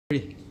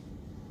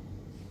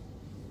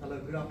Hello,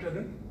 good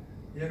afternoon.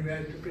 Here we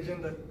are to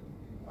present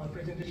our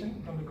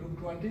presentation from the group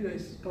 20. The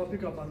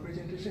topic of our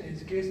presentation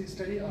is case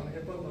study on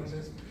Apple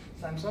versus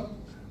Samsung.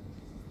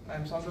 I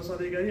am Santosh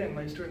Adhikari and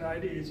my student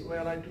ID is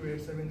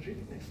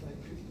OLI2873. Next slide,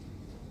 please.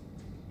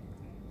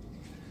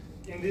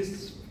 In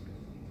this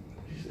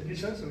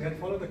research, we have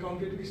followed the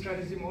competitive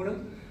strategy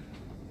model.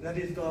 That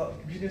is the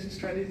business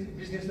strategy,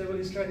 business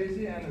level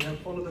strategy, and we have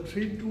followed the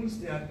three tools.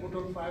 They are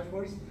Portal 5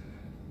 first,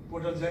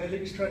 Portal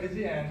generic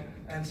strategy,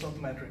 and soft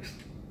matrix.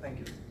 Thank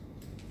you.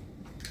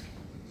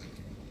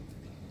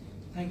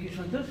 Thank you,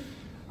 Santosh.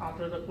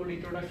 After the full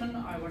introduction,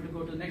 I want to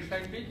go to the next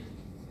slide, please.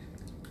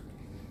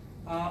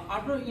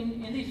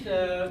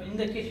 In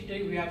the case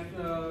study, we have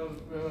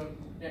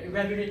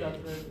evaluated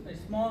a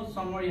small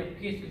summary of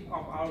cases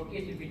of our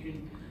cases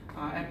between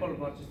Apple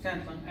versus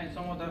Samsung, and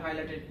some of the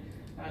highlighted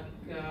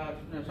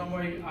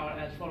summary are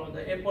as follows.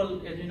 The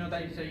Apple, as you know,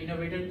 that is an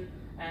innovator,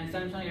 and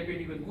Samsung appear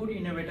to be a good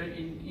innovator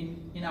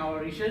in our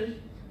research.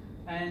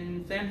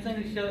 And Samsung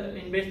research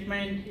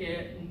investment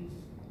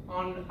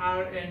on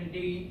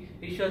R&D,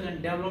 research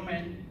and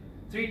development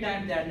 3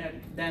 times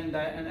than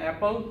an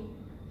Apple.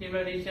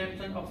 Similarly,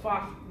 Samsung a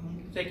fast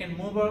second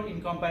mover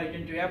in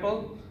comparison to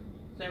Apple.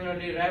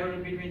 Similarly,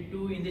 rivalry between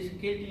two in this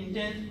case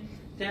instance,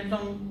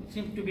 Samsung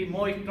seems to be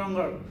more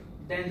stronger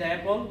than the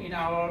Apple in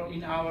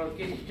our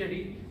case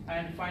study.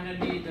 And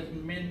finally, the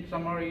main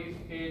summary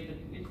is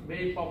it's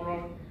very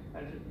popular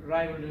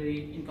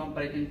rivalry in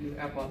comparison to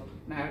Apple.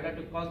 Now I would like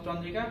to call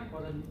Chandrika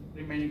for the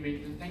remaining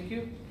pages. Thank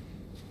you.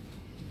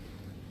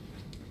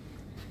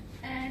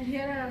 And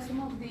here are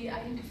some of the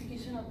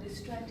identification of the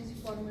strategy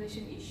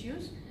formulation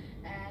issues,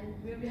 and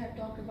where we have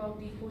talked about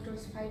the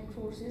Porter's 5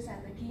 forces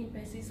and the key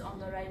emphasis on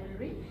the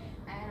rivalry,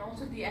 and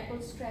also the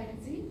Apple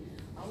strategy,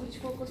 which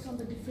focused on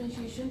the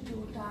differentiation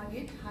to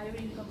target higher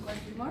income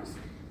consumers,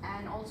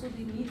 and also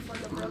the need for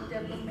the product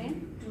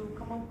development to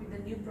come up with the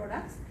new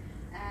products,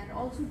 and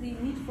also the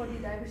need for the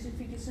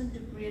diversification to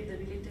create the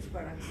related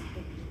products.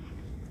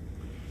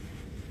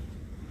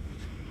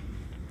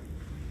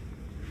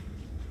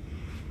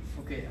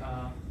 Okay,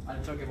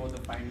 I'll talk about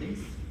the findings.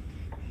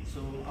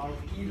 So our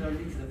key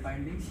learnings, the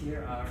findings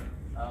here are,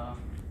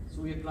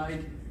 so we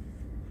applied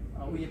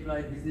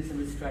business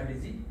level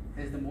strategy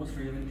as the most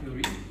relevant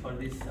theory for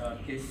this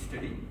case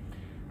study,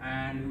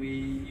 and we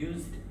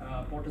used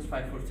Porter's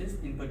 5 forces,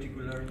 in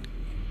particular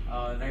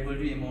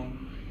rivalry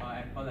among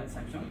Apple and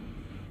Samsung,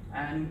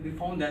 and we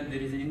found that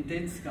there is an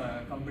intense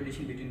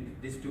competition between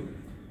these two.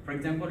 For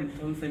example, in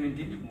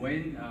 2017,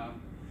 when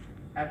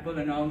Apple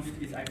announced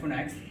its iPhone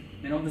X,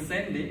 then on the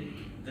same day,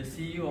 the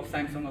CEO of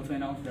Samsung also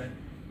announced that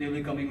they will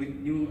be coming with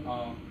new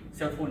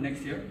cell phone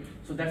next year.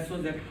 So that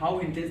shows that how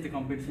intense the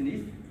competition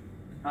is.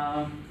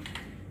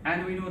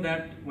 And we know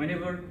that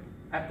whenever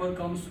Apple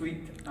comes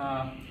with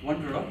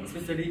one product,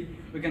 especially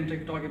we can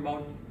talk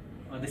about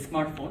the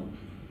smartphone,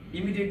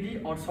 immediately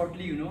or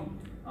shortly, you know,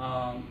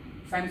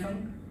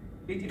 Samsung,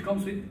 it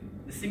comes with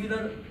the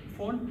similar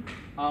phone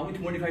with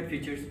modified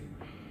features.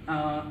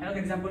 Another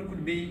example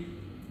could be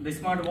the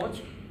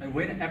smartwatch.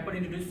 When Apple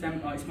introduced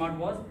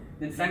smartwatch,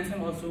 then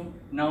Samsung also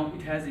now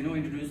it has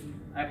introduced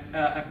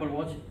Apple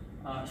Watch,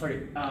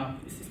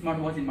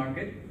 smartwatch in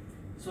market.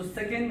 So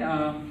second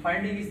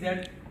finding is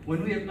that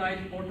when we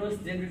applied Porter's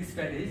generic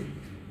strategies,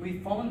 we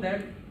found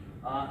that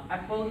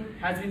Apple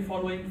has been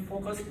following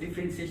focused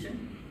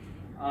differentiation.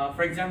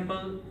 For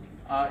example,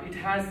 it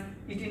has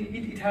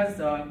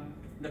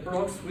the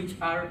products which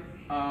are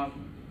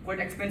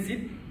quite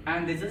expensive,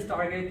 and they just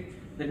target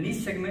the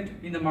niche segment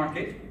in the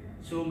market.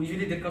 So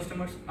usually the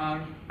customers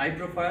are high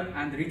profile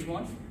and the rich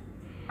ones.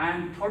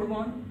 And third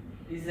one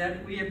is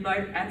that we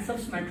applied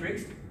ANSWER's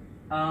matrix,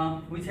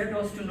 which helped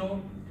us to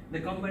know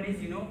the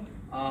company's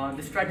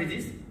the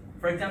strategies.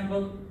 For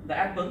example, the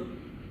Apple,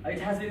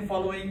 it has been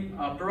following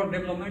product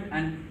development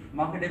and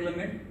market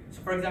development.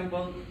 So for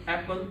example,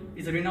 Apple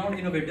is a renowned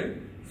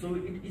innovator, so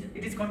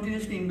it is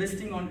continuously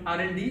investing on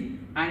R&D,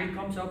 and it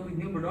comes up with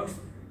new products.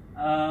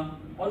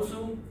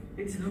 Also,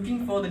 it's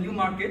looking for the new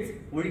markets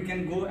where it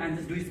can go and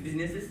just do its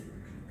businesses.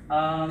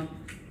 Then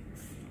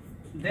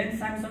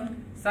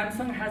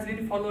Samsung has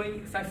been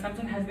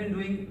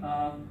doing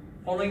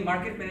following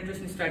market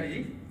penetration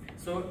strategy.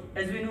 So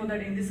as we know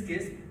that in this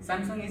case,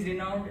 Samsung is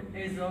renowned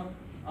as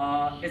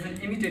an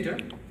imitator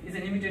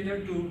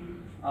to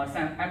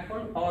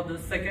Apple, or the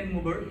second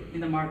mover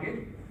in the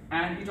market,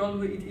 and it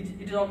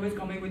is always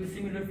coming with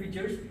similar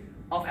features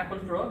of Apple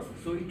products.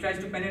 So it tries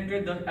to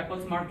penetrate the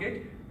Apple's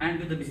market and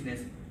do the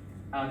business.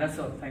 That's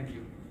all. Thank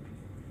you.